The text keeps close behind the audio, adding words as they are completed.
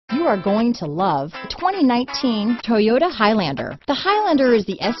you are going to love the 2019 Toyota Highlander. The Highlander is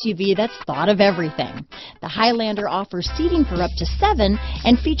the SUV that's thought of everything. The Highlander offers seating for up to 7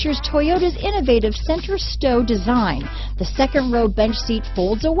 and features Toyota's innovative center stow design. The second row bench seat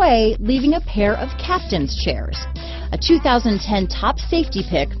folds away, leaving a pair of captain's chairs. A 2010 top safety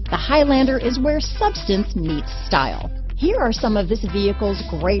pick, the Highlander is where substance meets style. Here are some of this vehicle's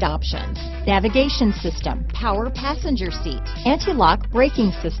great options: navigation system, power passenger seat, anti-lock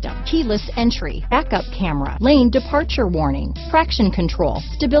braking system, keyless entry, backup camera, lane departure warning, traction control,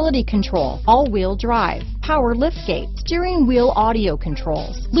 stability control, all-wheel drive, power liftgate, steering wheel audio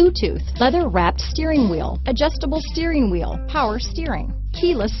controls, Bluetooth, leather-wrapped steering wheel, adjustable steering wheel, power steering,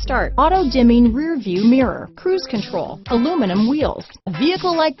 keyless start, auto-dimming rear view mirror, cruise control, aluminum wheels. A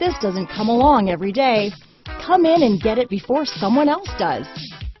vehicle like this doesn't come along every day. Come in and get it before someone else does.